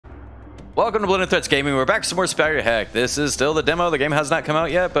Welcome to Blended Threats Gaming. We're back with some more Spiderheck. This is still the demo. The game has not come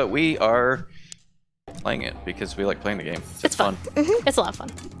out yet, but we are playing it because we like playing the game. It's fun. It's a lot of fun.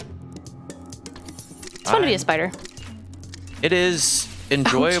 It's fun to be a spider. It is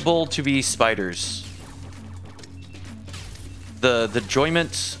enjoyable to be spiders. The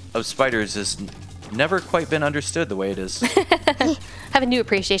enjoyment of spiders has never quite been understood the way it is. Have a new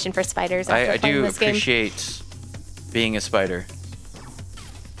appreciation for spiders after I playing do this game. appreciate being a spider.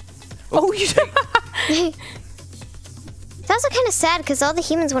 Oh, you It's also kind of sad because all the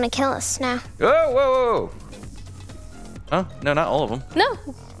humans want to kill us now. Whoa, whoa, whoa. Oh, no, not all of them. No.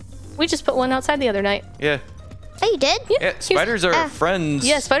 We just put one outside the other night. Yeah. Oh, you did? Yeah, spiders are friends.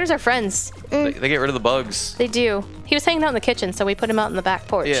 Yeah, spiders are friends. They get rid of the bugs. They do. He was hanging out in the kitchen, so we put him out in the back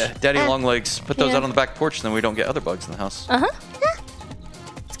porch. Yeah, Daddy Longlegs. Put those Yeah. out on the back porch, and then we don't get other bugs in the house.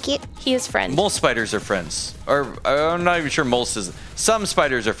 It's cute. He is friend. Mole spiders are friends. Or, I'm not even sure most is. Some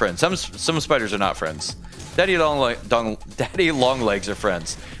spiders are friends. Some spiders are not friends. Daddy Longlegs are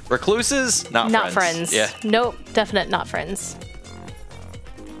friends. Recluses, not friends. Yeah. Nope, definite not friends.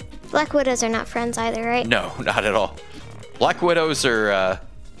 Black widows are not friends either, right? No, not at all. Black widows are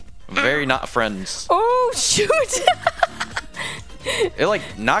very not friends. Oh, shoot! It like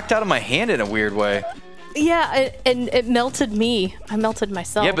knocked out of my hand in a weird way. Yeah, and it melted me. I melted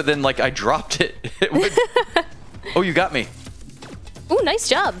myself. Yeah, but then like I dropped it. It would... Oh, you got me. Ooh, nice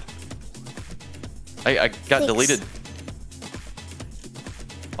job. I got Thanks. deleted.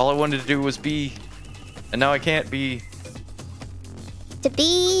 All I wanted to do was be, and now I can't be. To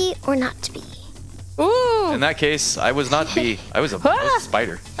be or not to be. Ooh! In that case, I was not be. I was a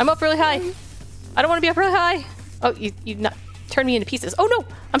spider. I'm up really high. I don't want to be up really high. Oh, you not turn me into pieces. Oh no,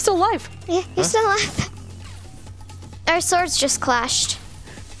 I'm still alive. Yeah, you're still alive. Our swords just clashed.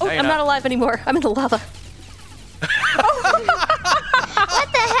 Oh, No, you're I'm not not. alive anymore. I'm in the lava. What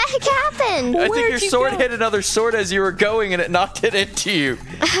the heck happened? I think Where'd your you sword go? hit another sword as you were going, and it knocked it into you.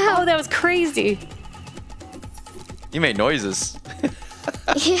 Oh, that was crazy. You made noises.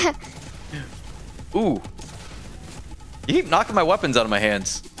 Yeah. Ooh. You keep knocking my weapons out of my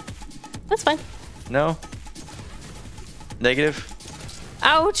hands. That's fine. No. Negative.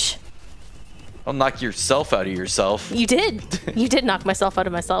 Ouch. I'll knock yourself out of yourself. You did. You did knock myself out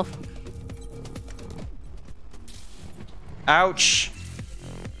of myself. Ouch.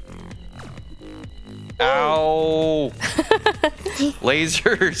 Ow.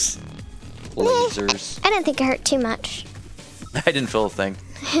 Lasers. Lasers. I didn't think it hurt too much. I didn't feel a thing.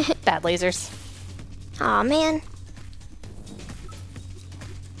 Bad lasers. Aw, man.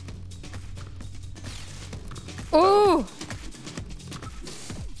 Ooh.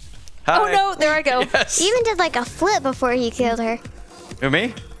 Hi. Oh no, there I go. Yes. You even did like a flip before you killed her. Who,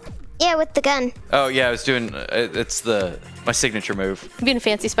 me? Yeah, with the gun. Oh yeah, I was doing. It's my signature move. Being a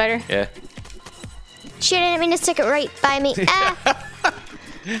fancy spider. Yeah. Shoot, I didn't mean to stick it right by me. Ah!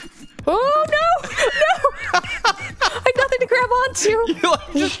 Oh no! No! I had nothing to grab onto. You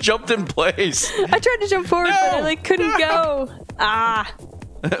like just jumped in place. I tried to jump forward, but I No! like couldn't go. Ah.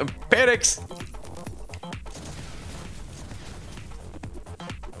 Panics.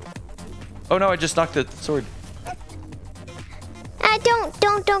 Oh no! I just knocked the sword.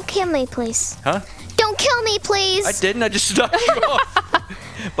 Don't kill me, please. Huh? Don't kill me, please. I didn't. I just knocked you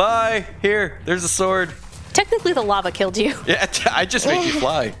off. Bye. Here. There's a sword. Technically, the lava killed you. Yeah. I just made you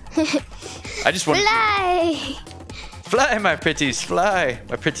fly. I just want Fly. fly, my pretties, fly,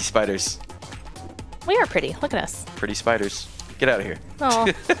 my pretty spiders. We are pretty. Look at us. Pretty spiders. Get out of here. Oh.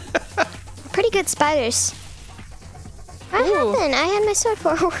 Pretty good spiders. What Ooh. happened? I had my sword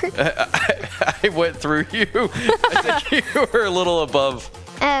forward. I went through you. I think you were a little above.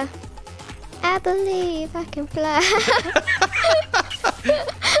 Oh. I believe I can fly.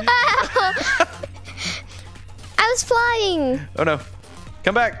 I was flying. Oh no.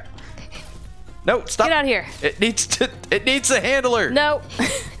 Come back. No, stop. Get out of here. It needs a handler. No.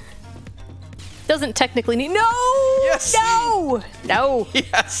 Doesn't technically need. No. Yes. No. No.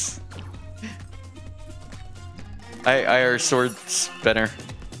 Yes. I are sword spinner.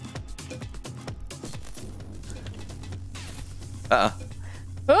 Ah!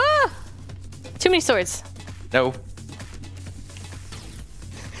 Too many swords. No.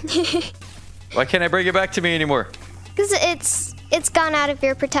 Why can't I bring it back to me anymore? Because it's gone out of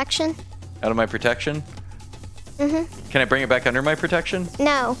your protection. Out of my protection? Mm-hmm. Can I bring it back under my protection?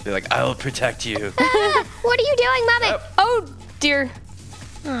 No. Be like, I'll protect you. What are you doing, Mommy? Oh dear.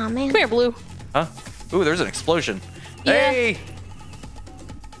 Oh man. Come here, Blue. Huh? Ooh, there's an explosion. Yeah. Hey!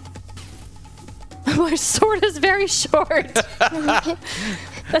 My sword is very short.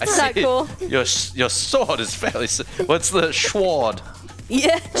 That's not cool. Your sword is fairly... What's the sword?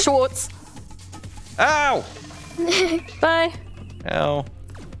 Yeah, Schwartz. Ow! Bye. Ow.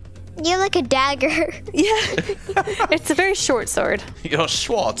 You're like a dagger. Yeah. It's a very short sword. You're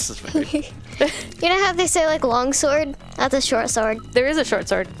Schwartz. You know how they say like long sword? That's a short sword. There is a short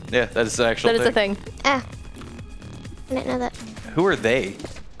sword. Yeah, that is the actual That is a thing. Ah. I didn't know that. Who are they?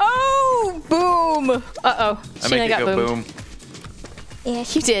 Oh, boom. Uh-oh. I make it go boom. Yeah.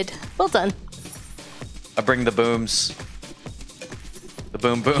 You did. Well done. I bring the booms. The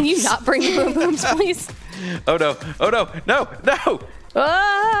boom booms. Can you not bring the boom booms, please? Oh no! Oh no! No! No!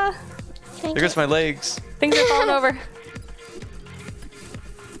 Ah! There goes my legs. Things are falling over.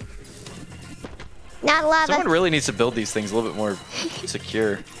 Not lava. Someone really needs to build these things a little bit more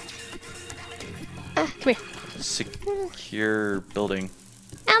secure. Come here. Secure building.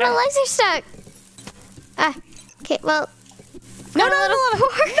 Now my legs are stuck. Ah. Okay, well. No, not in the lava.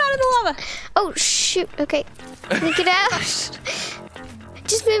 Not in the lava. Oh, shoot. Okay. Let me get out.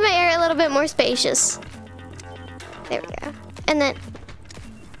 Just move my area a little bit more spacious. There we go. And then.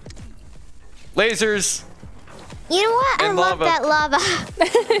 Lasers! You know what? I And love lava. that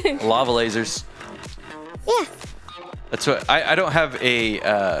lava. Lava lasers. Yeah. That's what I don't have a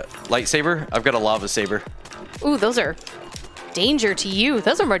lightsaber. I've got a lava saber. Ooh, those are danger to you.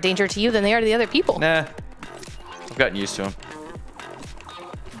 Those are more danger to you than they are to the other people. Nah. I've gotten used to them.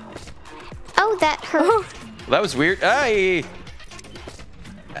 Oh, that hurt. Well, that was weird. Ay!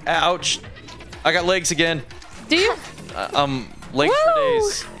 Ouch. I got legs again. Do you? Legs Woo! for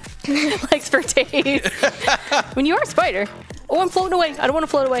days. Legs for days. When you are a spider. Oh, I'm floating away. I don't want to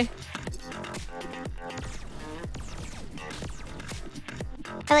float away.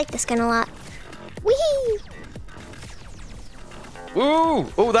 I like this gun a lot. Whee!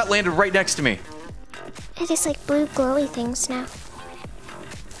 Ooh! Oh, that landed right next to me. It is like blue glowy things now.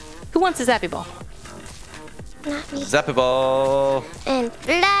 Who wants a zappy ball? Not me. Zappy ball. And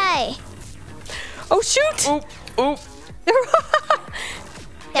fly! Oh, shoot! Oop! Oop!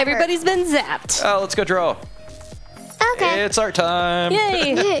 Everybody's been zapped. Oh, let's go draw. Okay. It's art time.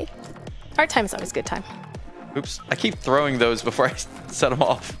 Yay! Art time's always a good time. Oops. I keep throwing those before I set them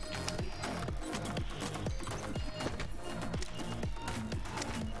off.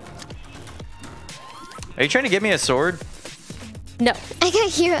 Are you trying to get me a sword? No. I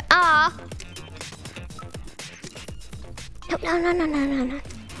got you. Ah. No.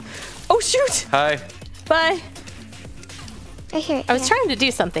 Oh, shoot! Hi. Bye. Right here. I was trying to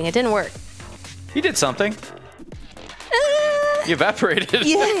do something. It didn't work. You did something. You evaporated.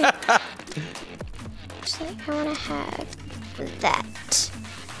 Yeah. Actually, I want to have that.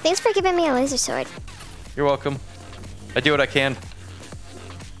 Thanks for giving me a laser sword. You're welcome. I do what I can.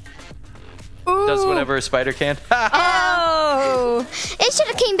 Does whatever a spider can. Oh! It should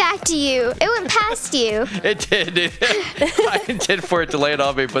have came back to you. It went past you. It did. I intended for it to land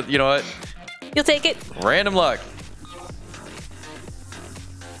on me, but you know what? You'll take it. Random luck.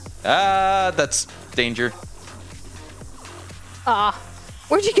 Ah, that's danger. Ah.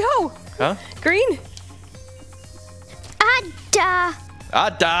 Where'd you go? Huh? Green? Ah, duh. Ah,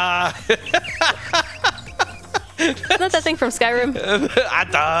 da. Not that thing from Skyrim. Ah,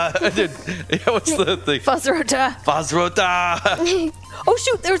 da. Yeah, what's the thing? Fuzzrota. Fazrota. Oh,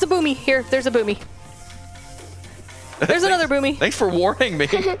 shoot. There's a boomy. Here, there's a boomy. There's another boomy. Thanks for warning me.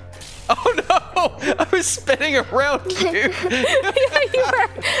 Oh no! I was spinning around you. Yeah, you were.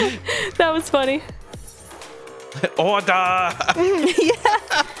 That was funny. Order!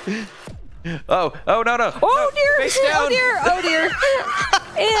 Yeah. Oh no! Oh, No, dear. face down. Oh, dear. Oh, dear.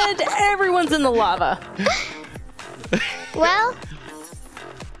 And everyone's in the lava. Well,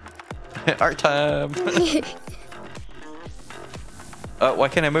 Art time. Why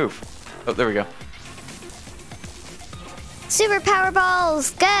can't I move? Oh, there we go. super power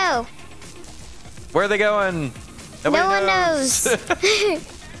balls, go. Where are they going? Nobody No one knows.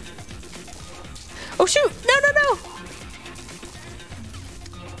 Oh, shoot. No.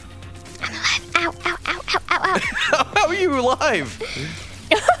 I'm alive. Ow, ow, ow, ow, ow, ow. How are you alive?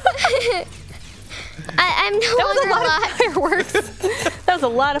 I'm no That was a longer lot alive. of fireworks. That was a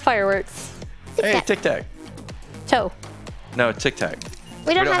lot of fireworks. Hey, Tic-tac. tic tac. Toe. No, tic tac.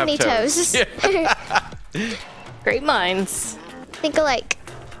 We don't have any toes. Yeah. Great minds. Think alike.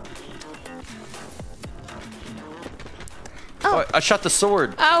 Oh, I shot the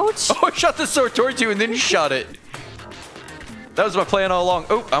sword. Ouch. Oh, I shot the sword towards you and then you shot it. That was my plan all along.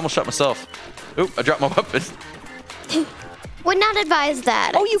 Oh, I almost shot myself. Oh, I dropped my weapon. Would not advise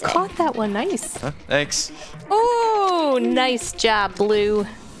that. Oh, I'd you say. caught that one. Nice. Huh? Thanks. Oh, nice job, Blue.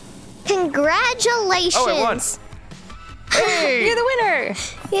 Congratulations. Oh, I won. Hey! You're the winner.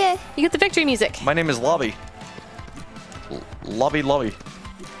 Yeah. You get the victory music. My name is Lobby. Lobby.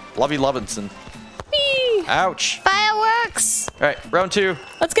 Lobby Lobinson. me! Ouch. Fireworks! All right, round 2.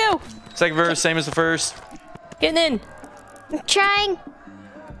 Let's go! Second verse, same as the first. Getting in. I'm trying.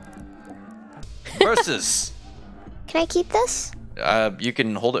 Versus. Can I keep this? You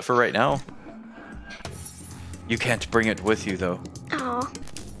can hold it for right now. You can't bring it with you, though. Oh.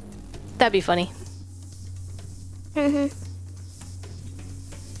 That'd be funny.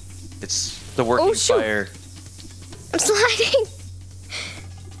 It's the working fire. I'm sliding.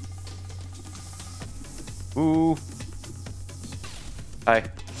 Ooh. Hi.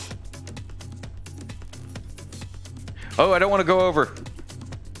 Oh, I don't want to go over.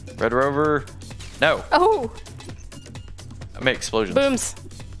 Red Rover. No. Oh. I make explosions. Booms.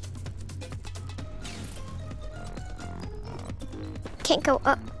 Can't go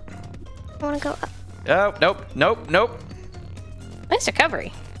up. I want to go up. Oh, nope, nope, nope. Nice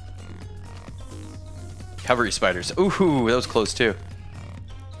recovery. Recovery spiders. Ooh, that was close too.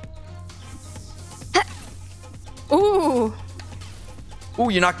 Ooh. Ooh,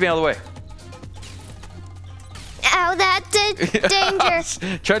 you knocked me out of the way. Ow, that did danger.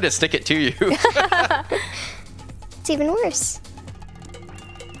 Tried to stick it to you. It's even worse.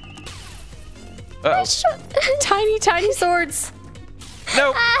 Uh-oh. Tiny, tiny swords.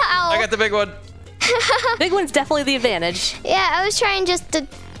 Nope. Ow. I got the big one. Big one's definitely the advantage. Yeah, I was trying just to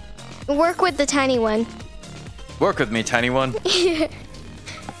work with the tiny one. Work with me, tiny one.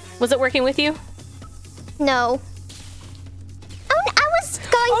 Was it working with you? No. Oh, I was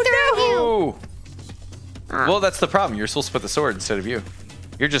going through you. Oh. Well, that's the problem. You're supposed to put the sword instead of you.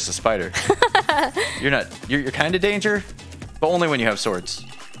 You're just a spider. You're not. You're kind of danger, but only when you have swords.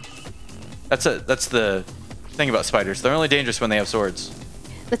 That's the thing about spiders. They're only dangerous when they have swords.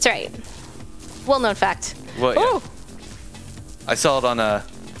 That's right. Well-known fact. Well, yeah. Oh. I saw it on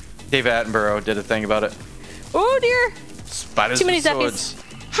David Attenborough did a thing about it. Oh dear. Spiders Too many with zappies. swords.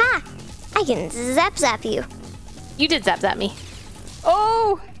 Ha! I can zap you. You did zap me.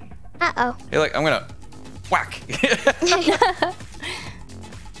 Oh. Uh-oh. Hey, like I'm gonna whack.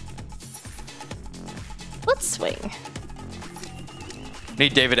 Let's swing.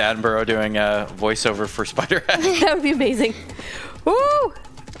 Need David Attenborough doing a voiceover for Spiderheck. That would be amazing. Woo!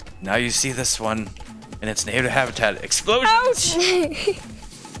 Now you see this one in its native habitat. Explosions! Ouch!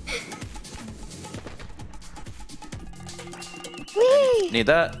 Whee! Need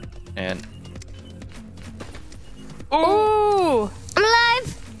that. And Ooh! I'm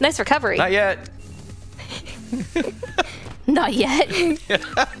alive. Nice recovery. not yet. Not yet.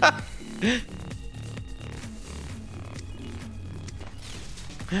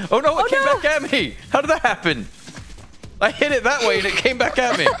 Oh no, it came no. back at me. How did that happen? I hit it that way and it came back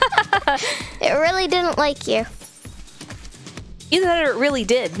at me. It really didn't like you. Either that or it really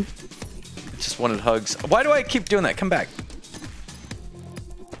did. It just wanted hugs. Why do I keep doing that? Come back.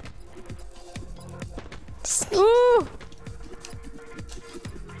 Ooh!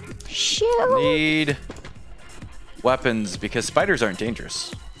 Shoot. Need weapons because spiders aren't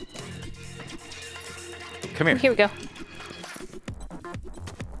dangerous. Come here. Here we go.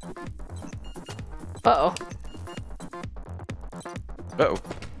 Uh-oh. Uh-oh.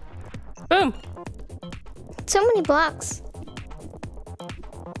 Boom! So many blocks.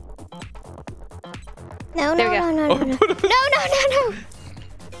 No, There no, we no, go. no, no, no. No.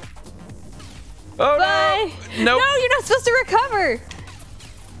 Oh Bye! no! Nope. No, you're not supposed to recover!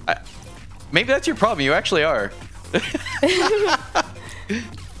 Maybe that's your problem. You actually are. You've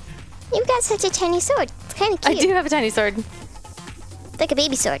got such a tiny sword. It's kind of I cute. do have a tiny sword. It's like a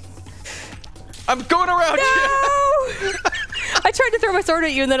baby sword. I'm going around No! you. I tried to throw my sword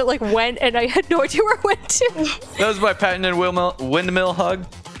at you and then it like went and I had no idea where it went to. That was my patented windmill hug.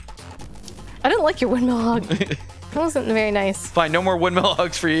 I didn't like your windmill hug. That wasn't very nice. Fine, no more windmill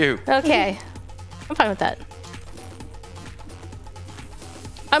hugs for you. Okay. I'm fine with that.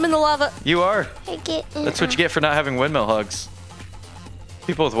 I'm in the lava. You are. I get. That's what you get for not having windmill hugs.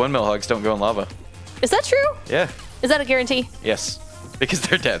 People with windmill hugs don't go in lava. Is that true? Yeah. Is that a guarantee? Yes. Because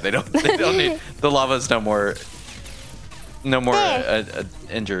they're dead. They don't need the lava's no more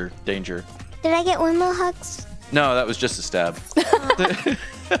danger. Did I get windmill hugs? No, that was just a stab. I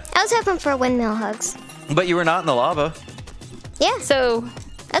was hoping for windmill hugs. But you were not in the lava. Yeah, So,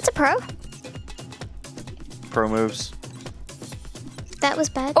 that's a pro. Pro moves. That was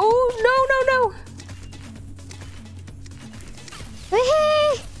bad. oh, no.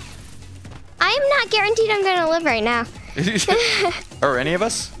 Whee! I am not guaranteed I'm gonna live right now. Or any of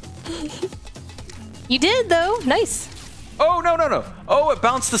us? You did though. Nice. Oh, no. Oh, it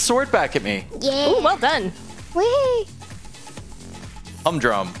bounced the sword back at me. Yeah. Ooh, well done. Whee!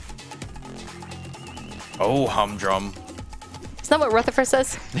 Humdrum. Oh, humdrum. Isn't that what Rutherford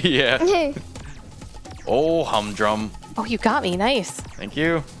says? Yeah. Oh, humdrum. Oh, you got me. Nice. Thank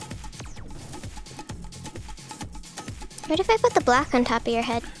you. What if I put the block on top of your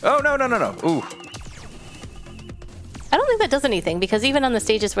head? Oh, no. Ooh. I don't think that does anything because even on the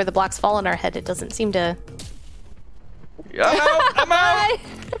stages where the blocks fall on our head, it doesn't seem to. I'm out.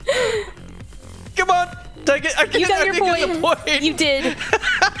 Come on. Take it. You got your point. The point. You did.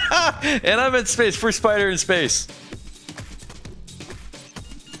 And I'm in space. First spider in space.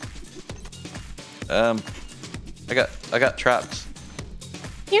 I got trapped.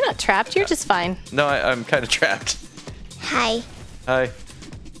 You're not trapped. You're just fine. No, I'm kind of trapped. Hi. Hi.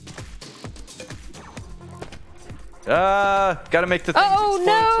 Gotta make the things explode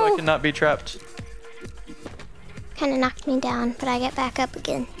so I cannot be trapped. Kind of knocked me down, but I get back up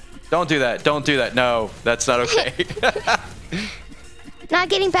again. Don't do that. Don't do that. No, that's not okay. Not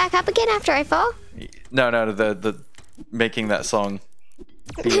getting back up again after I fall? No, the making that song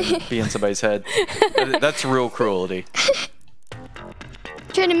be in somebody's head. That's real cruelty.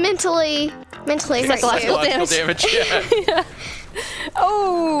 Trying to mentally Psychological damage. Yeah. Yeah.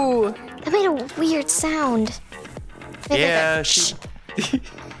 Oh. That made a weird sound. Yeah. It's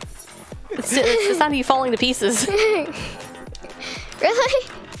the sound of you falling to pieces. Really?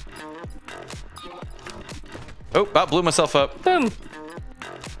 Oh, about blew myself up. Boom.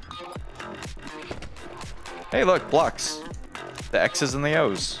 Hey, look, blocks. The X's and the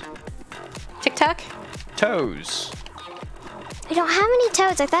O's. Tic tac. Toes. We don't have any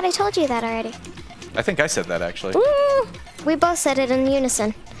toads. I thought I told you that already. I think I said that actually. Woo. We both said it in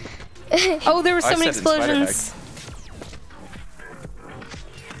unison. Oh, there were so many said in explosions.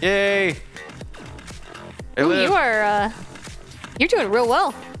 Yay! Hey, Ooh, you are. You're doing real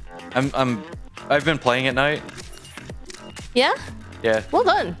well. I've been playing at night. Yeah. Yeah. Well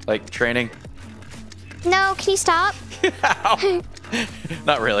done. Like training. No, can you stop?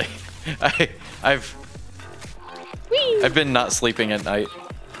 Not really. I've been not sleeping at night.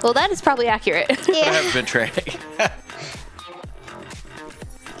 Well, that is probably accurate. But I Yeah. haven't been training.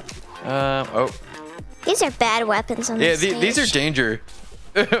 Oh. These are bad weapons on Yeah, this stage. these are danger.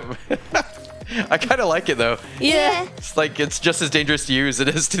 I kind of like it though. Yeah. It's like it's just as dangerous to you as it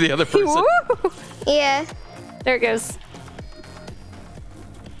is to the other person. Woo. Yeah. There it goes.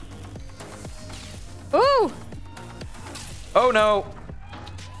 Ooh. Oh no.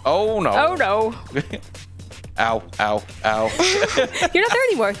 Oh no. Oh no. Ow, ow, ow. You're not there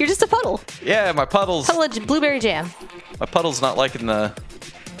anymore. You're just a puddle. Yeah, my puddle's Puddle of blueberry jam. my puddle's not liking the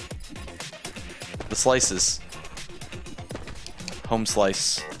slices. Home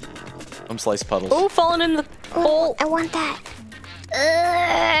slice puddles. Oh, falling in the hole. I want that.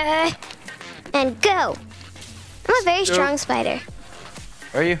 And go. I'm a very strong spider.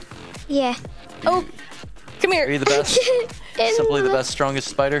 Are you? Yeah. Oh, come here. Are you the best? Simply the best, strongest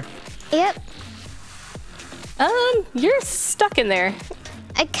spider? Yep. You're stuck in there.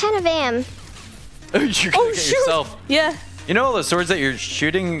 I kind of am. You're gonna get shoot. yourself. Yeah. You know all the swords that you're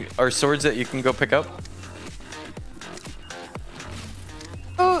shooting are swords that you can go pick up?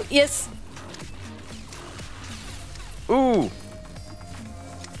 Oh, yes. Ooh.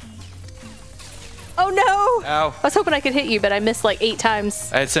 Oh no. Ow. I was hoping I could hit you, but I missed like 8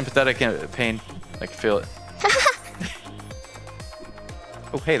 times. I had sympathetic pain. I could feel it.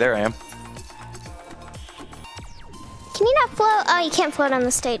 Oh, hey, there I am. Can you not float? Oh, you can't float on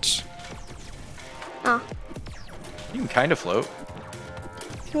the stage. Oh. You can kind of float.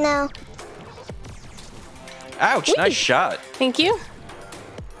 No. Ouch, Whee! nice shot. Thank you.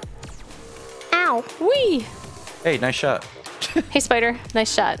 Ow. Wee. Hey, nice shot. Hey, Spider.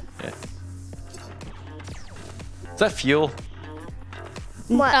 Nice shot. Yeah. Is that fuel?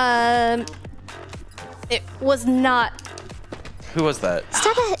 What? It was not. Who was that?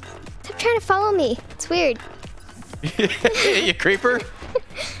 Stop it. Stop trying to follow me. It's weird. You creeper?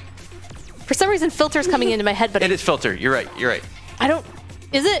 For some reason, filter's coming into my head, but It is filter. You're right. You're right. I don't.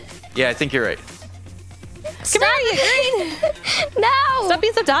 Is it? Yeah, I think you're right. Come here, you green. No. Stop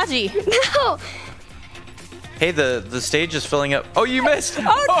being so dodgy. No. Hey, the stage is filling up. Oh, you missed.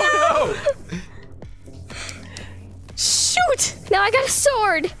 Oh, no. Shoot. Now I got a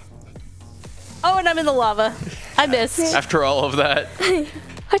sword. Oh, and I'm in the lava. I missed. After all of that.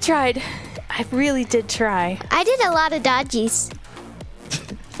 I tried. I really did try. I did a lot of dodgies.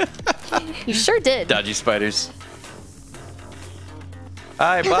 You sure did. Dodgy spiders.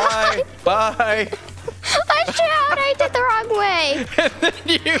 Hi, bye. Bye. Watch out. I did the wrong way.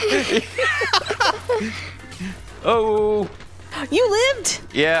 Oh. You lived?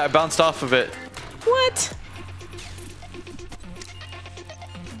 Yeah, I bounced off of it. What?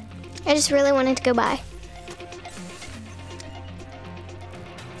 I just really wanted to go by.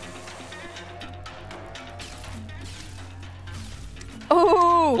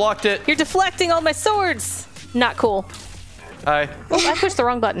 blocked it. You're deflecting all my swords. Not cool. Hi. Oh, I pushed the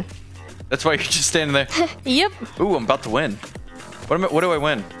wrong button. That's why you're just standing there. Yep. Ooh, I'm about to win. What do I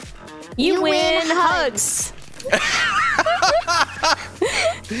win? You win hugs.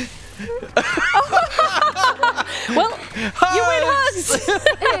 Well, you win hugs.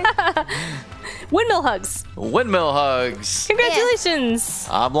 Windmill hugs. Windmill hugs. Congratulations.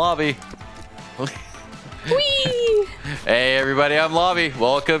 I'm Lobby. Whee! Hey everybody, I'm Lobby.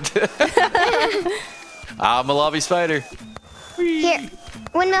 Welcome to I'm a Lobby Spider. Whee. Here,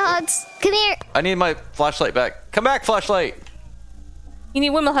 windmill hugs. Come here. I need my flashlight back. Come back, flashlight. You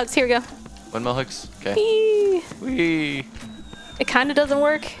need windmill hugs. Here we go. Windmill hooks. Okay. Whee! Whee. It kind of doesn't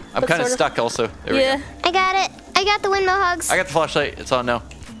work. I'm kind of stuck also. There we go. I got it. I got the windmill hugs. I got the flashlight. It's on now.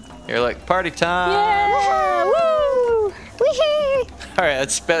 You're like, party time. Yeah! Woo! Woohoo! All right,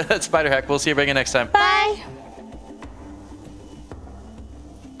 that's Spiderheck. We'll see you again next time. Bye.